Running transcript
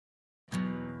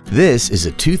This is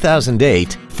a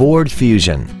 2008 Ford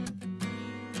Fusion.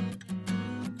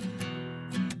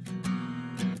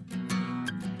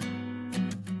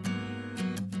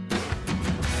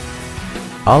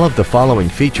 All of the following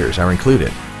features are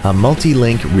included: a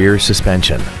multi-link rear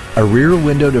suspension, a rear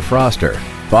window defroster,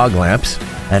 fog lamps,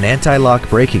 an anti-lock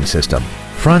braking system,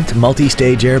 front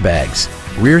multi-stage airbags,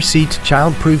 rear seat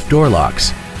child-proof door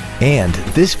locks, and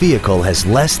this vehicle has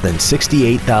less than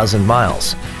 68,000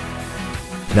 miles.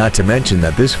 Not to mention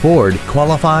that this Ford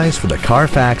qualifies for the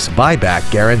Carfax buyback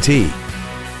guarantee.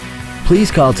 Please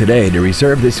call today to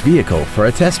reserve this vehicle for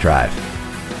a test drive.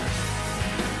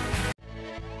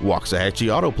 Waxahachie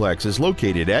Autoplex is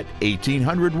located at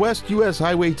 1800 West US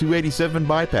Highway 287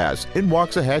 Bypass in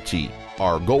Waxahachie.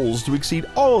 Our goal is to exceed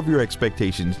all of your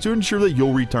expectations to ensure that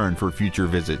you'll return for future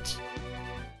visits.